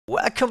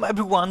Welcome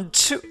everyone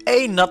to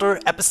another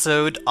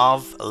episode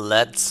of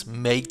Let's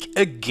Make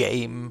a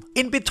Game.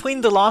 In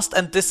between the last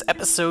and this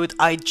episode,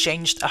 I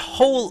changed a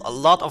whole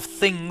lot of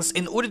things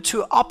in order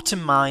to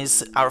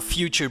optimize our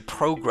future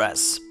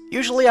progress.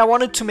 Usually I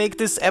wanted to make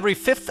this every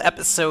 5th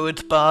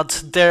episode,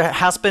 but there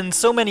has been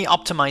so many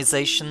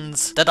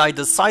optimizations that I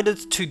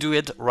decided to do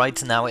it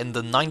right now in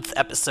the 9th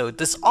episode.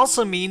 This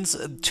also means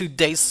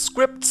today's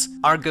scripts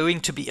are going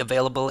to be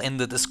available in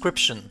the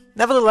description.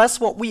 Nevertheless,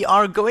 what we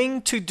are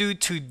going to do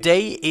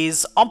today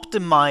is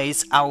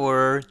optimize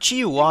our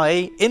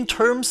GUI in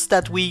terms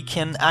that we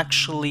can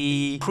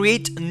actually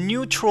create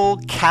neutral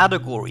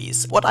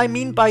categories. What I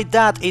mean by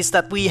that is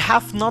that we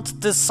have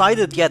not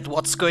decided yet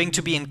what's going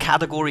to be in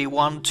category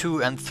 1,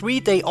 2 and 3.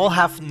 They all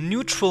have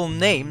neutral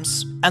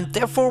names, and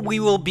therefore we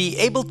will be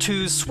able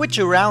to switch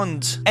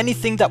around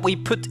anything that we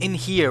put in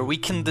here. We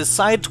can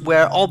decide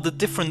where all the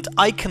different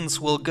icons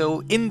will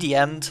go in the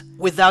end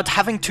without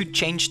having to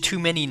change too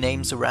many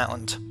names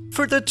around.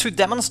 Further, to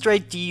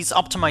demonstrate these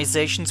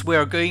optimizations, we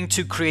are going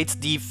to create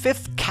the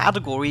 5th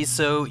category,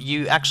 so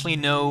you actually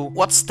know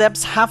what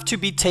steps have to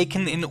be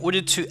taken in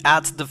order to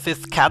add the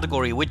 5th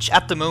category, which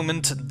at the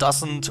moment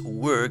doesn't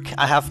work.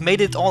 I have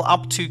made it all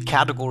up to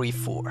category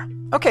 4.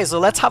 Okay, so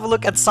let's have a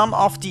look at some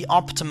of the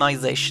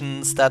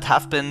optimizations that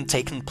have been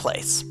taken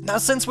place. Now,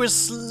 since we're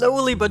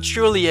slowly but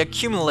surely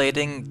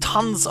accumulating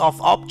tons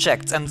of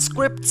objects and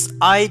scripts,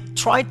 I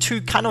tried to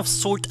kind of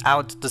sort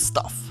out the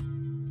stuff.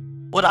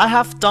 What I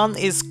have done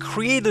is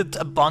created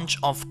a bunch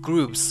of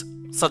groups,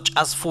 such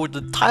as for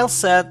the tile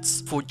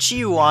sets, for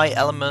GUI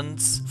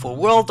elements, for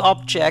world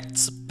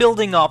objects,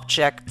 building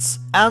objects,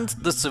 and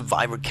the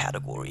survivor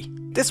category.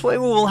 This way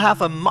we will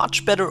have a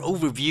much better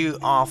overview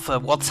of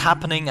what's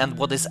happening and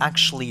what is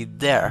actually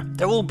there.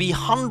 There will be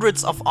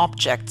hundreds of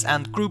objects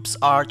and groups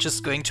are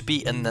just going to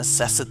be a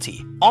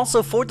necessity.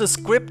 Also, for the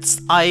scripts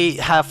I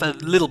have a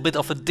little bit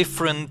of a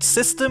different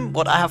system.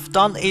 What I have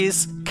done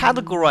is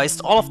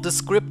categorized all of the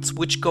scripts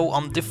which go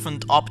on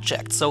different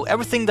objects. So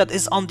everything that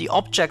is on the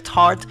object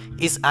heart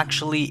is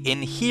actually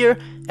in here,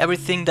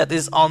 everything that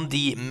is on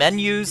the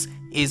menus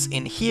is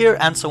in here,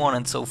 and so on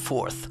and so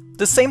forth.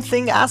 The same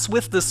thing as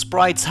with the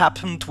sprites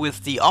happened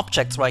with the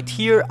objects right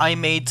here. I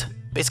made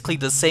basically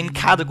the same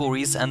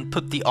categories and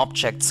put the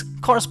objects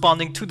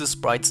corresponding to the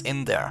sprites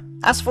in there.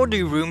 As for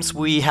the rooms,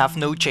 we have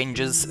no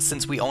changes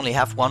since we only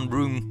have one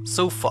room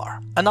so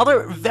far.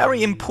 Another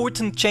very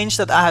important change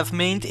that I have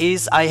made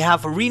is I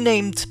have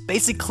renamed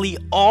basically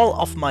all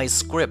of my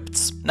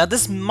scripts. Now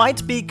this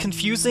might be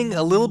confusing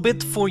a little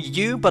bit for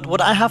you, but what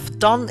I have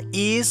done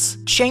is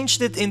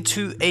changed it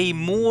into a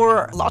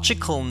more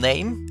logical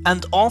name,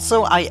 and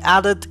also I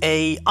added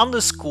a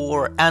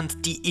underscore and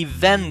the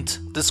event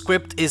the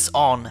script is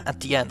on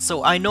at the end.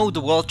 So I know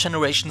the world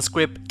generation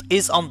script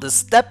is on the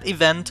step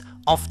event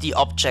of the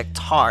object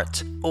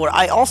heart. Or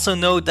I also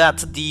know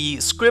that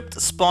the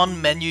script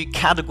spawn menu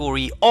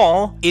category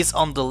all is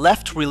on the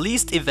left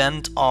released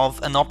event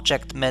of an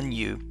object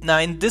menu. Now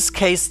in this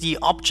case the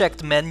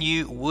object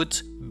menu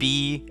would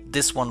be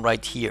this one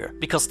right here,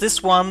 because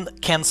this one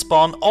can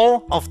spawn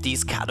all of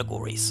these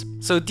categories.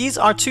 So these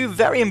are two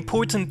very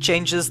important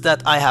changes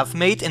that I have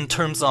made in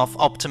terms of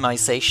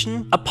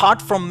optimization,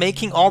 apart from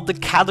making all the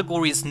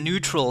categories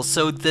neutral.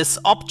 So this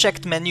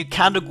object menu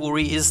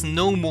category is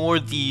no more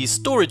the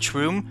storage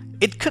room.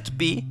 It could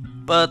be,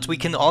 but we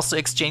can also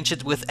exchange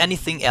it with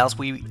anything else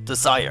we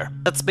desire.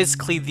 That's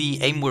basically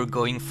the aim we're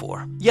going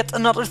for. Yet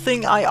another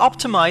thing I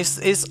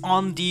optimized is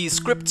on the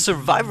script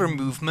survivor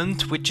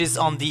movement, which is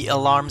on the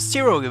alarm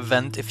 0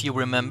 event, if you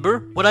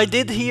remember. What I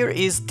did here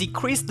is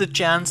decrease the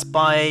chance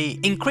by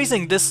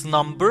increasing this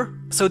number,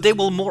 so they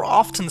will more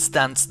often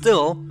stand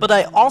still, but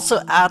I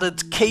also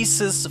added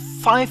cases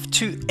 5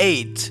 to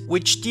 8,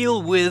 which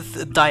deal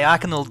with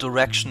diagonal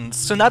directions.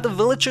 So now the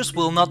villagers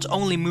will not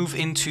only move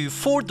into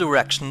 4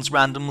 directions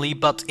randomly,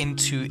 but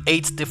into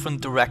 8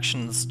 different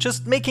directions,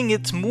 just making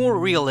it more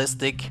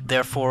realistic,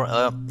 therefore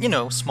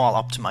small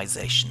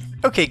optimization.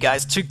 Okay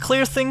guys, to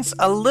clear things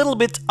a little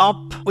bit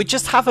up, we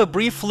just have a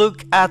brief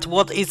look at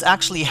what is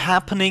actually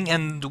happening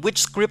and which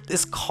script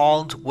is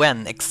called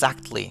when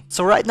exactly.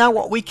 So right now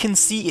what we can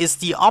see is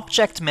the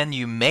object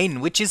menu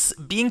main, which is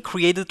being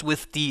created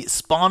with the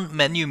spawn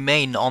menu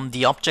main on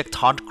the object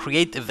heart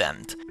create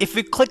event. If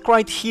we click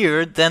right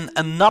here, then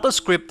another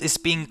script is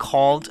being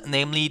called,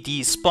 namely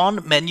the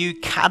spawn menu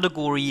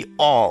category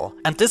all.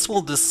 And this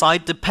will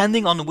decide,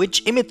 depending on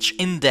which image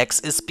index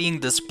is being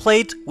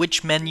displayed,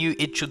 which menu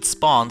it should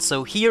spawn.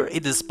 So here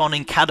it is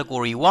spawning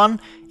category 1,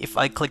 if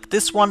I click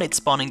this one it's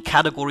spawning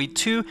category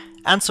 2,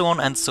 and so on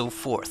and so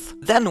forth.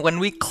 Then when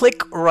we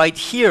click right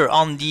here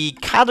on the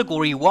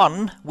category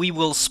 1, we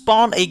will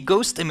spawn a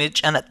ghost image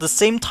and at the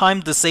same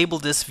time disable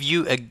this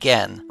view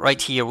again.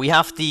 Right here we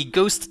have the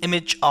ghost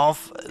image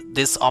of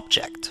this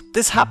object.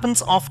 This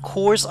happens of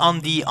course on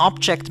the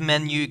object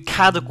menu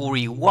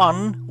category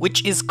 1,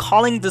 which is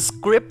calling the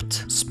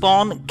script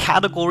spawn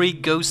category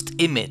ghost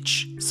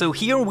image. So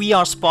here we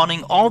are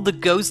spawning all the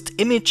ghost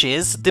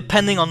images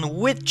depending on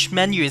which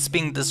menu is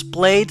being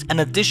displayed and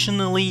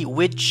additionally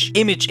which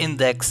image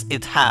index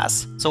it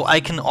has. So I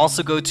can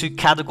also go to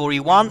category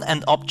 1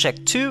 and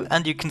object 2,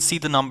 and you can see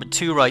the number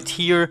 2 right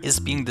here is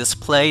being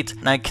displayed,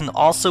 and I can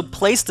also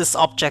place this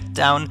object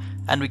down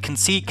and we can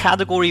see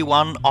category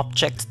 1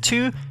 object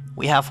 2.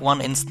 We have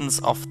one instance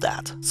of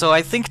that. So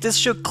I think this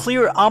should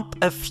clear up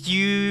a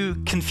few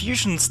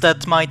confusions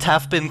that might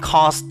have been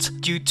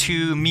caused due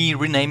to me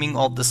renaming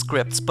all the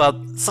scripts, but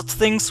such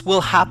things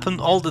will happen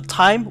all the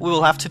time. We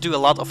will have to do a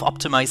lot of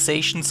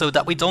optimization so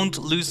that we don't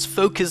lose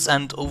focus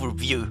and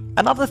overview.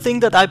 Another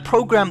thing that I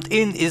programmed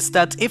in is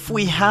that if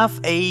we have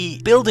a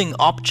building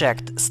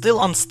object still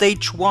on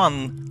stage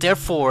 1,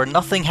 therefore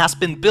nothing has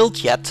been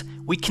built yet,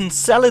 we can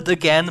sell it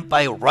again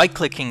by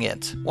right-clicking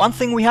it. One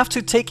thing we have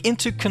to take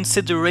into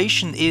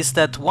consideration is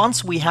that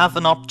once we have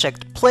an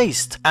object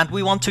placed and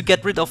we want to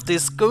get rid of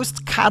this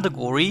ghost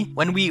category,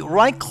 when we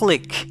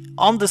right-click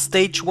on the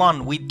stage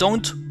 1, we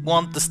don't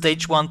want the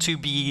stage 1 to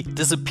be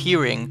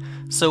disappearing.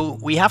 So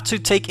we have to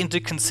take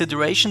into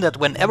consideration that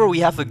whenever we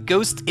have a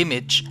ghost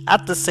image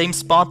at the same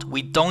spot,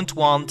 we don't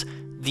want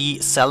the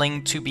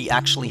selling to be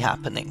actually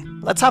happening.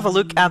 Let's have a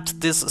look at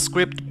this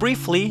script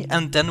briefly,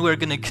 and then we're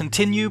going to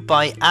continue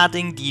by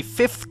adding the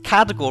 5th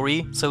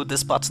category, so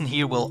this button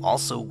here will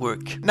also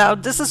work. Now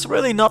this is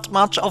really not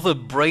much of a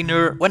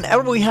brainer.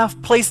 Whenever we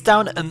have placed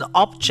down an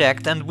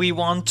object and we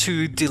want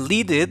to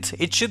delete it,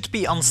 it should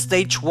be on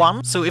stage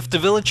 1, so if the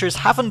villagers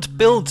haven't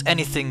built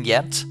anything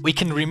yet, we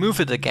can remove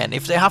it again.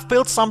 If they have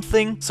built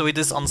something, so it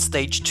is on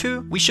stage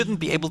 2, we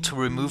shouldn't be able to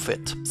remove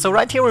it. So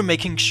right here we're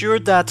making sure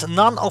that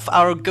none of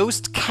our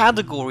ghost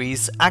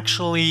categories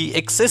actually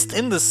exist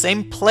in the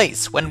same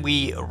place when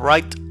we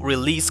right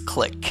release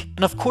click.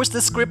 And of course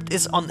this script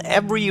is on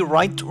every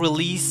right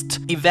released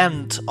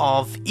event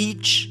of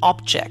each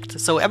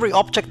object. So every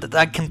object that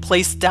I can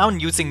place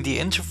down using the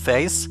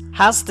interface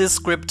has this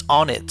script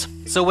on it.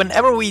 So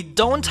whenever we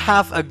don't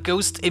have a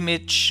ghost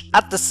image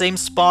at the same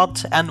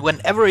spot and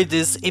whenever it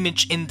is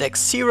image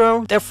index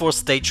 0, therefore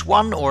stage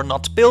 1 or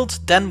not built,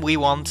 then we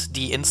want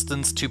the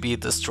instance to be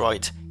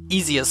destroyed.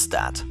 Easy as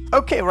that.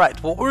 Okay,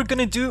 right, what we're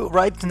gonna do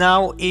right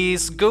now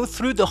is go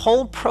through the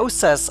whole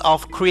process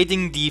of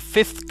creating the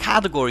 5th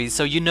category,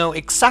 so you know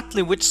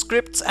exactly which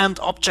scripts and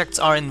objects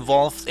are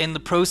involved in the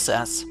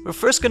process. We're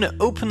first gonna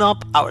open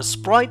up our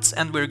sprites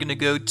and we're gonna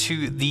go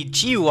to the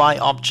GUI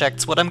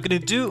objects. What I'm gonna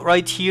do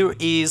right here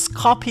is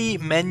copy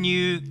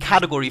menu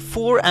category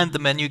 4 and the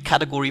menu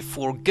category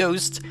 4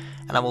 ghost,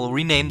 and I will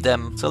rename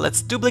them. So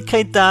let's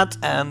duplicate that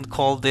and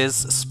call this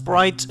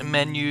sprite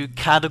menu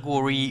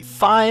category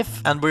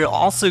 5, and we're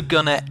also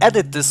gonna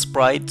edit this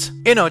sprite,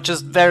 you know,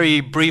 just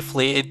very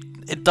briefly.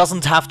 It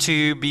doesn't have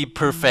to be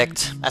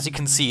perfect. As you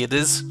can see, it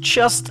is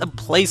just a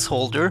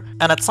placeholder,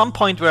 and at some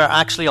point we're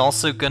actually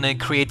also gonna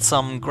create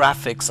some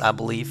graphics, I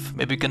believe.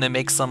 Maybe gonna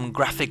make some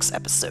graphics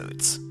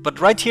episodes. But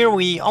right here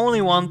we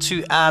only want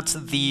to add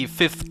the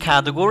 5th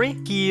category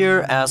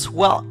here as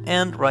well,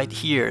 and right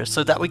here,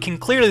 so that we can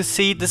clearly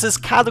see this is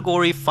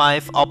category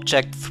 5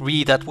 object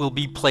 3 that will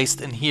be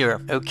placed in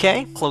here.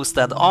 Okay, close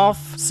that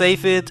off,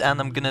 save it, and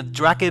I'm gonna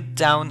drag it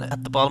down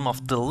at the bottom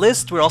of the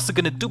list. We're also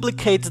gonna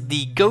duplicate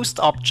the ghost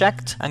object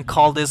and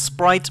call this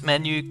sprite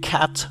menu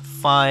cat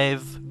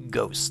 5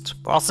 ghost.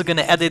 We're also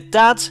gonna edit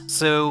that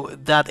so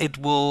that it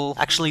will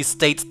actually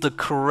state the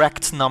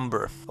correct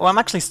number. Oh, I'm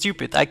actually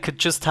stupid. I could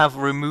just have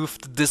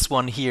removed this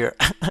one here.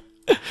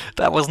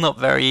 That was not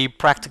very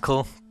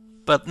practical,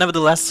 but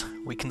nevertheless,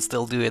 we can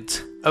still do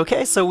it.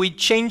 Okay, so we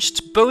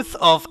changed both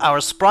of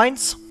our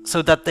sprites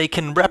so that they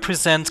can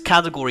represent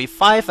category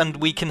 5 and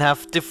we can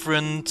have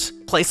different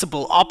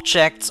placeable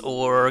objects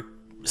or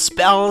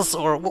spells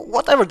or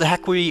whatever the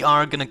heck we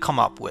are gonna come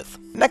up with.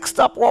 Next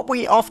up, what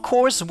we of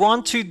course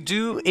want to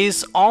do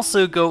is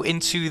also go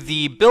into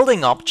the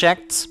building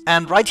objects,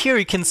 and right here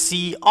you can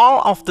see all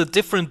of the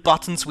different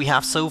buttons we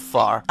have so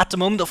far. At the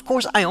moment, of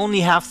course, I only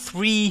have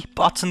 3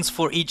 buttons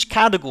for each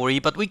category,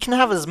 but we can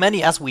have as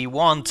many as we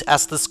want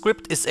as the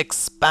script is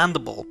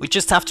expandable. We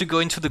just have to go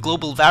into the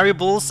global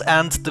variables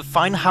and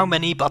define how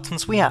many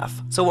buttons we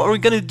have. So what we're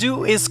gonna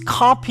do is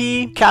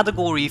copy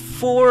category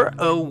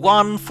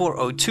 401,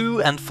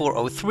 402 and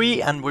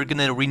 403, and we're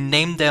gonna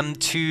rename them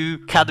to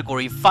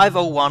category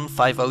 501,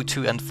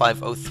 502 and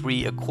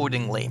 503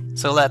 accordingly.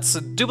 So let's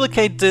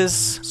duplicate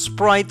this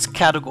sprite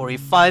category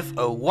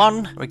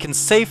 501. We can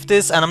save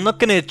this, and I'm not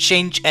gonna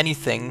change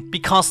anything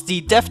because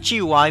the dev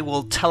GUI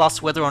will tell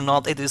us whether or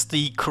not it is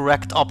the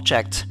correct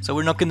object. So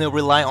we're not gonna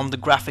rely on the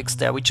graphics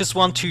there. We just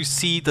want to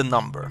see the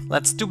number.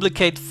 Let's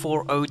duplicate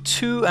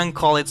 402 and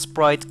call it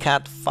sprite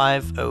cat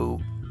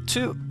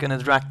 502. Gonna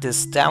drag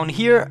this down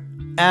here.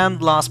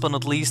 And last but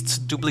not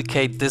least,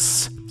 duplicate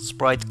this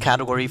sprite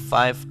category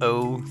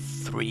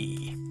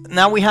 503.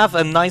 now we have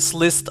a nice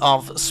list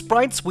of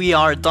sprites. We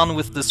are done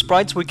with the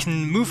sprites. We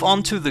can move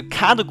on to the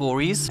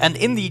categories, and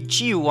in the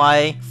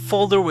GUI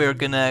folder we're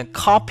gonna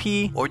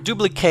copy or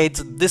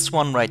duplicate this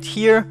one right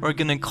here. We're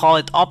gonna call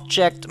it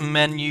object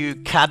menu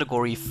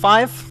category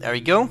 5. There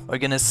you go. We're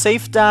gonna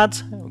save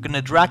that. We're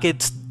gonna drag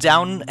it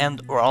down,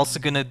 and we're also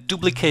gonna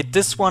duplicate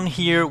this one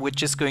here,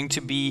 which is going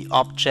to be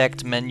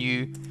object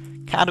menu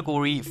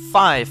category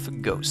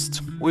 5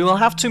 ghost. We will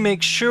have to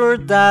make sure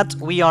that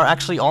we are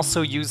actually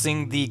also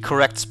using the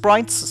correct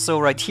sprites. So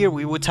right here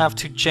we would have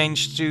to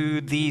change to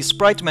the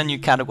sprite menu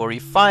category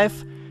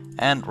 5,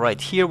 and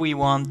right here we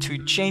want to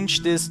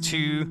change this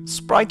to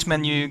sprite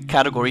menu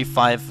category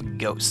 5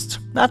 ghost.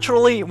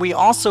 Naturally, we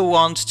also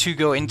want to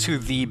go into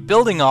the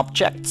building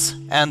objects,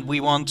 and we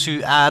want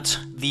to add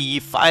the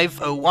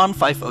 501,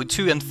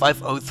 502 and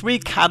 503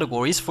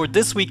 categories. For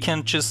this we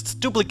can just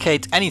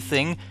duplicate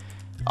anything,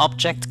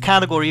 object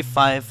category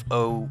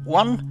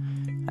 501,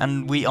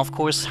 and we of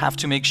course have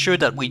to make sure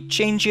that we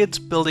change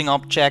it, building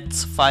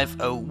objects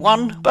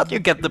 501, but you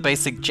get the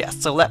basic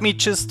gist. So let me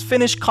just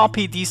finish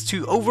copy these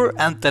two over,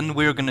 and then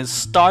we're gonna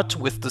start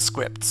with the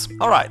scripts.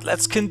 Alright,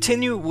 let's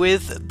continue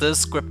with the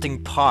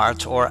scripting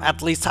part, or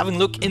at least having a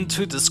look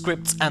into the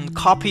scripts and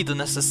copy the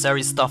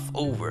necessary stuff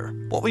over.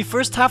 What we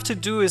first have to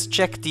do is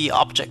check the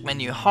object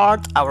menu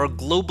heart, our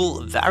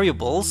global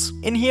variables.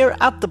 In here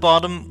at the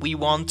bottom we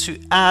want to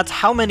add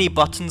how many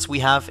buttons we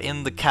have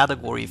in the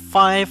category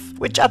 5,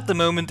 which at the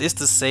moment is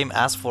the same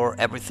as for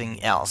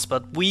everything else,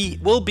 but we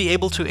will be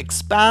able to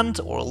expand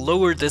or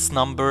lower this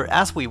number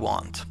as we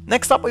want.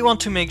 Next up, we want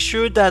to make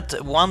sure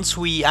that once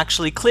we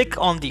actually click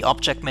on the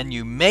object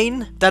menu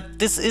main, that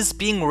this is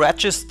being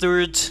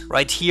registered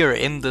right here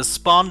in the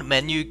spawn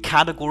menu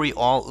category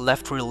all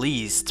left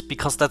released,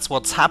 because that's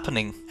what's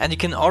happening. And you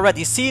can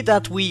already see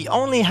that we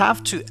only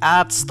have to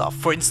add stuff.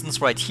 For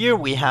instance, right here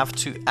we have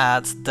to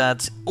add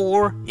that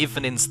or if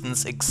an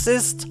instance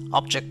exists,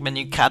 object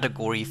menu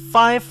category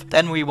 5,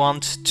 then we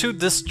want to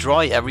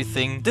destroy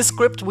everything. This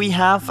script we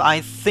have,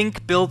 I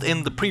think, built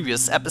in the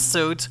previous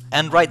episode,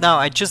 and right now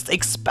I just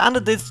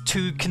expanded it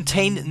to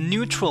contain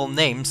neutral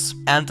names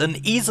and an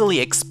easily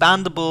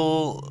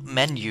expandable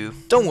menu.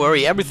 Don't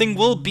worry, everything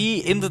will be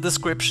in the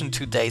description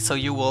today, so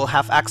you will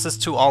have access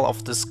to all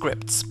of the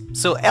scripts.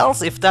 So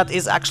else, if that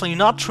is actually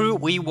not true,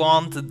 we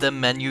want the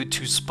menu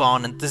to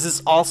spawn, and this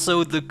is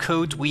also the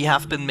code we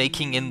have been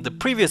making in the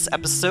previous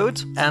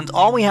episode. And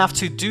all we have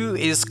to do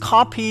is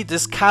copy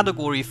this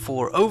category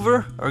 4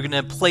 over. We're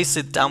gonna place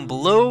it down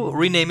below,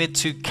 rename it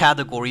to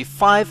category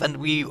 5, and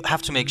we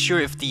have to make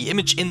sure if the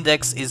image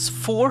index is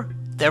 4,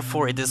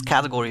 therefore it is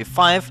category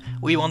 5,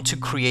 we want to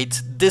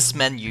create this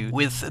menu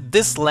with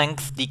this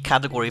length, the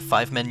category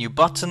 5 menu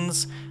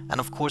buttons, and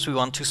of course we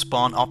want to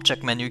spawn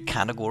object menu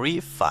category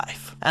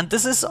 5. And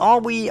this is all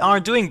we are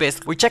doing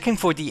basically. We're checking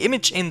for the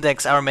image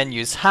index our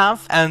menus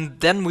have, and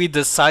then we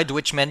decide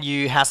which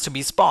menu has to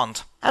be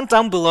spawned. And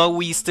down below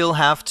we still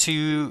have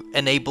to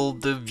enable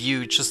the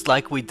view, just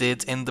like we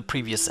did in the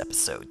previous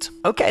episode.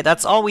 Okay,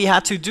 that's all we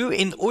had to do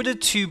in order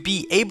to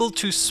be able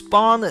to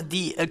spawn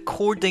the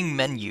according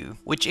menu,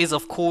 which is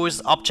of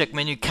course object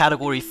menu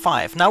category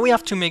 5. Now we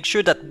have to make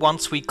sure that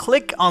once we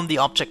click on the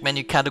object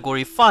menu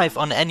category 5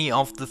 on any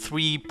of the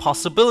 3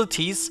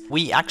 possibilities,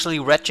 we actually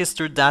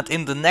register that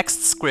in the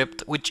next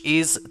script, which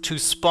is to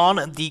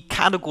spawn the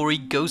category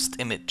ghost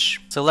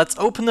image. So let's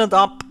open it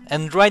up.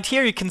 And right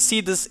here you can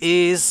see this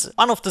is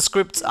one of the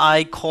scripts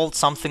I called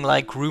something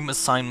like room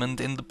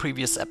assignment in the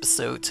previous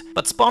episode.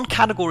 But spawn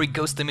category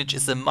ghost image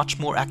is a much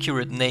more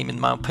accurate name in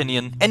my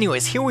opinion.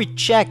 Anyways, here we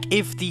check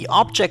if the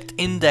object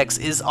index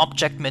is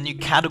object menu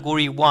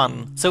category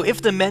 1. So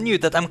if the menu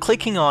that I'm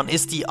clicking on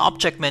is the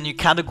object menu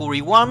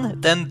category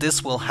 1, then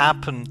this will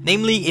happen.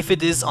 Namely, if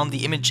it is on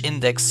the image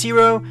index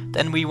 0,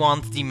 then we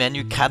want the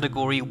menu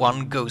category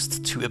 1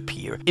 ghost to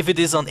appear. If it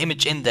is on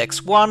image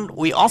index 1,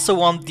 we also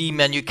want the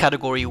menu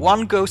category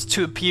 1 ghost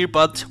to appear,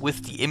 but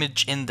with the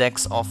image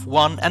index of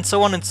 1, and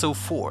so on and so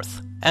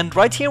forth. And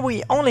right here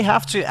we only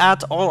have to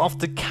add all of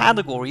the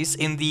categories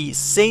in the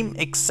same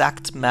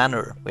exact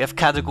manner. We have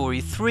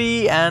category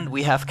 3 and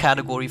we have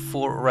category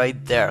 4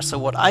 right there. So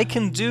what I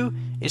can do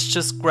is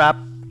just grab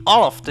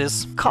all of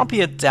this,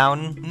 copy it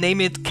down,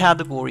 name it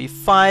category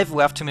 5.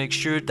 We have to make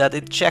sure that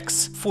it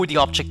checks for the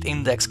object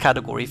index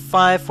category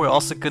 5. We're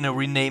also gonna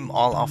rename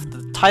all of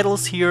the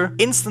titles here.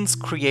 Instance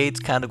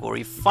create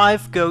category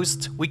 5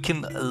 ghost. We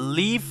can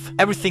leave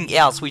everything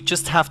else. We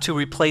just have to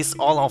replace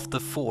all of the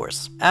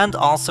 4s. And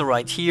also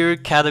right here,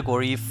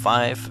 category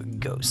 5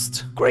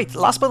 ghost. Great.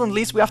 Last but not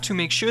least, we have to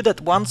make sure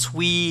that once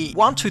we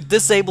want to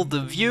disable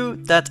the view,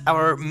 that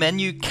our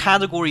menu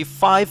category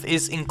 5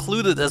 is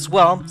included as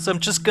well. So I'm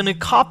just gonna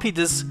copy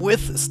this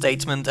with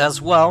statement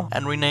as well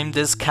and rename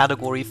this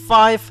category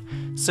 5.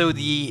 So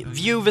the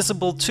view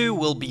visible to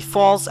will be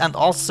false, and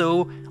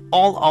also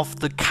all of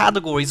the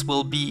categories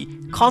will be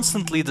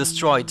constantly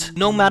destroyed.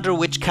 No matter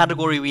which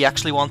category we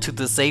actually want to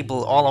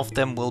disable, all of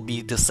them will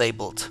be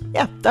disabled.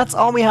 Yeah, that's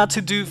all we had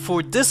to do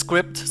for this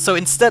script. So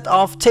instead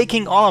of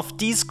taking all of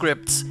these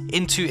scripts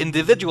into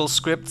individual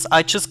scripts,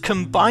 I just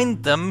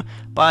combined them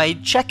by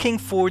checking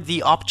for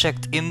the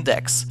object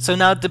index. So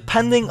now,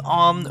 depending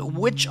on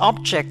which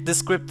object this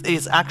script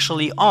is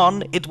actually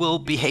on, it will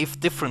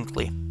behave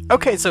differently.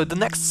 Okay, so the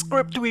next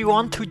script we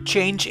want to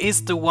change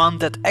is the one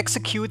that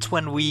executes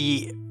when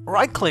we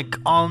right-click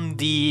on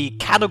the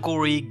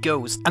category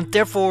ghost and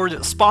therefore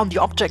spawn the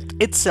object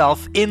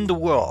itself in the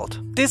world.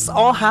 This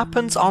all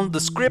happens on the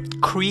script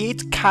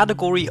create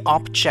category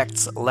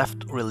objects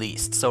left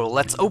released. So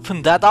let's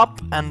open that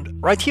up, and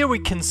right here we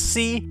can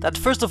see that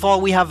first of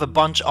all we have a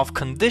bunch of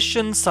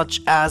conditions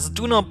such as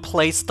do not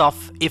place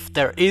stuff if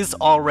there is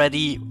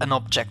already an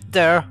object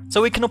there.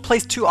 So we cannot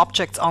place two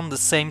objects on the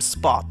same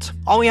spot.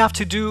 All we have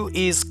to do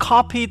is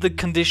copy the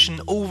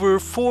condition over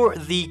for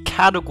the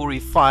category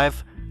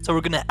 5. So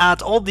we're gonna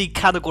add all the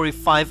category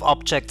 5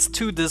 objects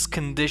to this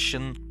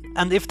condition.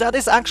 And if that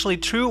is actually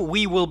true,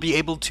 we will be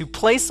able to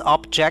place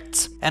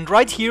objects. And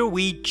right here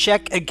we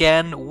check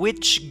again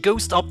which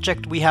ghost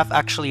object we have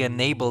actually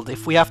enabled.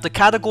 If we have the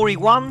category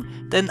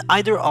 1, then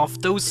either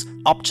of those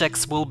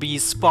objects will be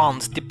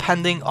spawned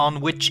depending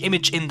on which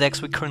image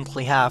index we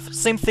currently have.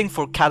 Same thing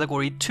for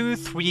category 2,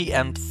 3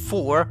 and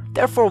 4.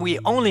 Therefore we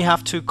only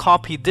have to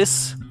copy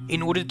this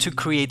in order to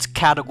create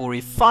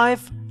category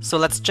 5. So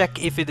let's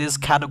check if it is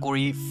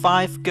category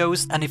 5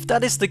 ghost, and if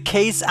that is the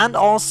case and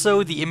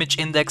also the image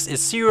index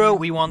is 0,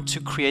 we want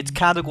to create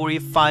category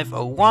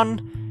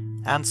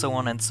 501 and so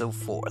on and so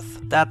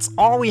forth. That's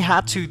all we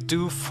had to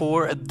do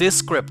for this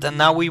script, and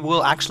now we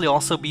will actually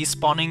also be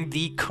spawning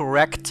the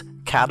correct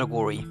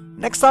category.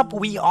 Next up,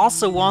 we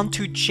also want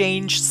to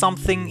change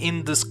something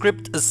in the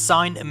script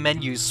assign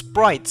menu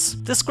sprites.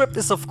 This script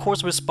is of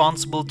course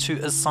responsible to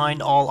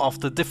assign all of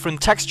the different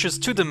textures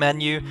to the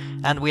menu,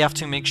 and we have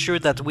to make sure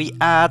that we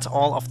add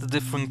all of the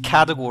different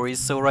categories.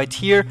 So right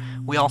here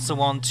we also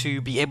want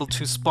to be able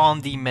to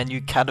spawn the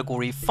menu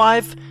category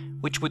 5,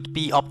 which would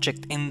be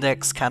object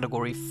index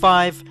category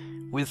 5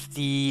 with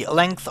the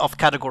length of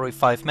category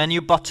 5 menu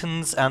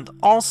buttons, and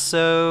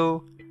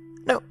also...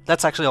 no,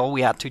 that's actually all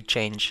we had to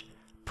change.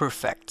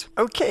 Perfect.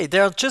 Okay,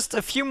 there are just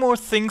a few more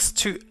things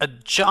to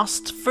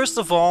adjust. First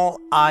of all,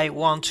 I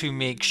want to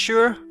make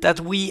sure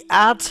that we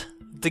add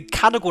the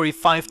category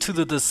 5 to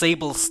the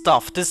disable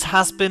stuff. This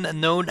has been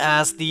known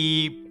as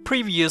the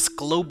previous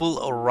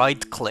global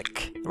right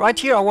click. Right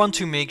here I want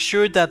to make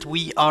sure that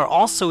we are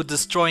also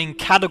destroying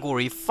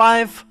category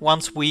 5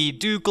 once we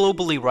do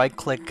globally right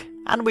click,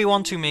 and we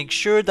want to make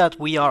sure that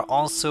we are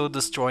also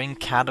destroying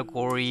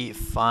category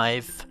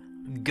 5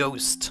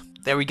 ghost.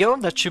 There we go,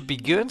 that should be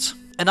good.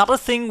 Another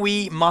thing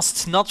we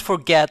must not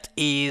forget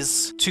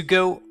is to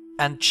go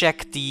and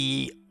check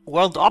the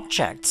world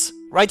objects.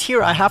 Right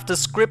here I have the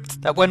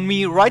script that when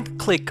we right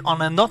click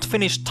on a not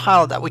finished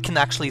tile that we can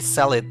actually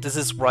sell it. This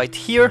is right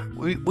here.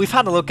 We've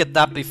had a look at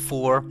that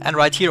before, and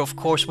right here of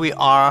course we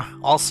are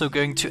also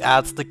going to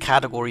add the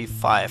category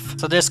 5.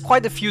 So there's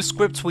quite a few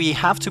scripts we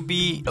have to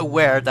be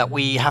aware that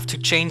we have to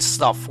change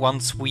stuff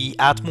once we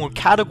add more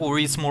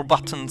categories, more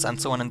buttons and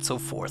so on and so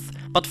forth.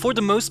 But for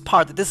the most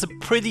part it is a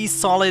pretty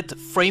solid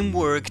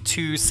framework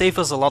to save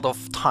us a lot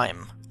of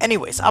time.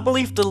 Anyways, I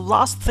believe the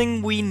last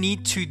thing we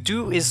need to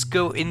do is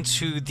go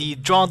into the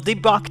draw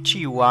debug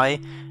GUI,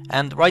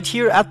 and right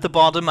here at the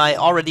bottom I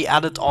already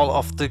added all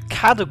of the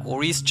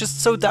categories just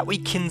so that we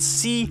can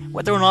see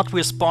whether or not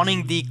we're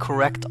spawning the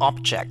correct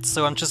object.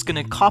 So I'm just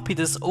gonna copy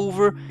this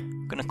over.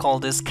 I'm gonna call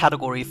this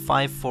category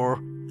 5 for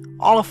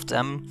all of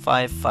them,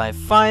 5, 5,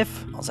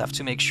 5. Also have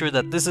to make sure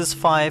that this is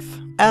 5.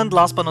 And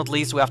last but not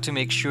least, we have to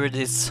make sure it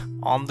is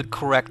on the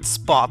correct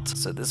spot.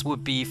 So this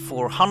would be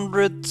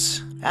 400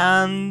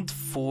 and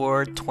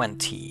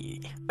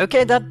 420.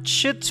 Okay, that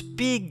should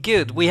be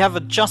good. We have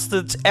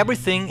adjusted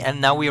everything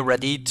and now we are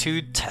ready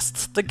to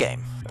test the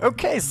game.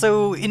 Okay,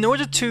 so in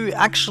order to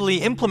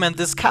actually implement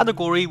this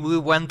category, we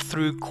went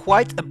through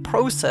quite a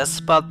process,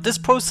 but this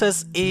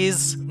process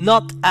is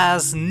not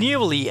as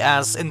nearly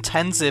as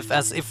intensive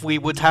as if we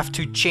would have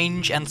to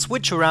change and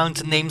switch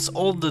around names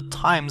all the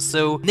time.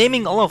 So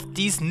naming all of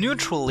these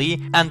neutrally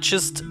and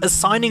just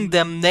assigning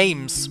them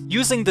names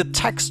using the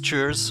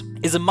textures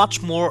is a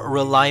much more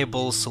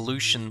reliable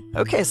solution.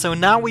 Okay, so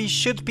now we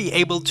should be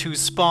able to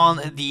spawn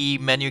the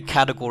menu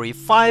category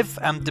 5,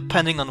 and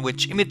depending on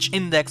which image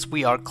index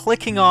we are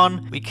clicking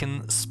on, we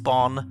can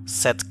spawn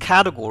set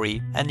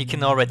category. And you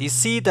can already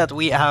see that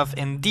we have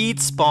indeed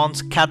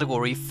spawned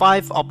category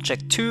 5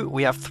 object 2.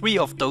 We have 3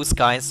 of those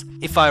guys.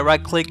 If I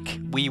right click,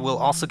 we will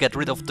also get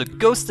rid of the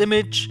ghost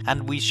image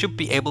and we should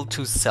be able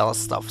to sell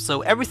stuff. So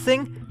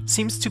everything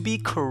seems to be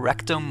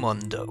correcto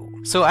mundo.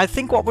 So I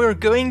think what we're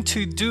going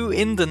to do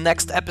in the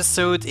next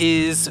episode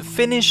is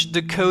finish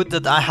the code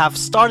that I have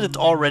started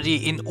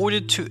already in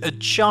order to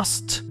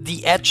adjust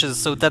the edges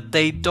so that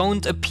they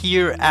don't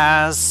appear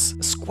as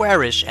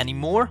squarish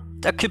anymore.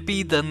 That could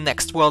be the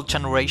next world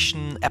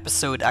generation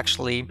episode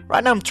actually.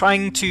 Right now I'm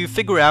trying to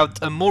figure out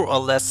a more or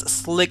less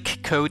slick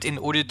code in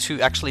order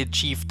to actually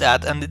achieve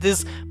that, and it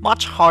is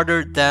much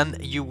harder than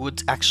you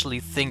would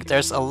actually think.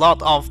 There's a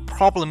lot of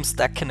problems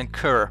that can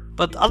occur.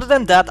 But other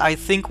than that, I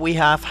think we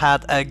have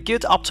had a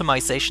good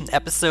optimization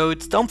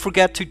episode. Don't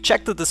forget to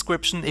check the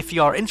description if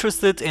you are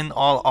interested in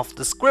all of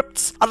the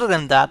scripts. Other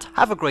than that,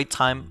 have a great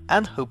time,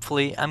 and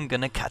hopefully I'm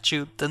gonna catch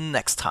you the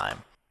next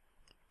time.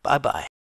 Bye bye.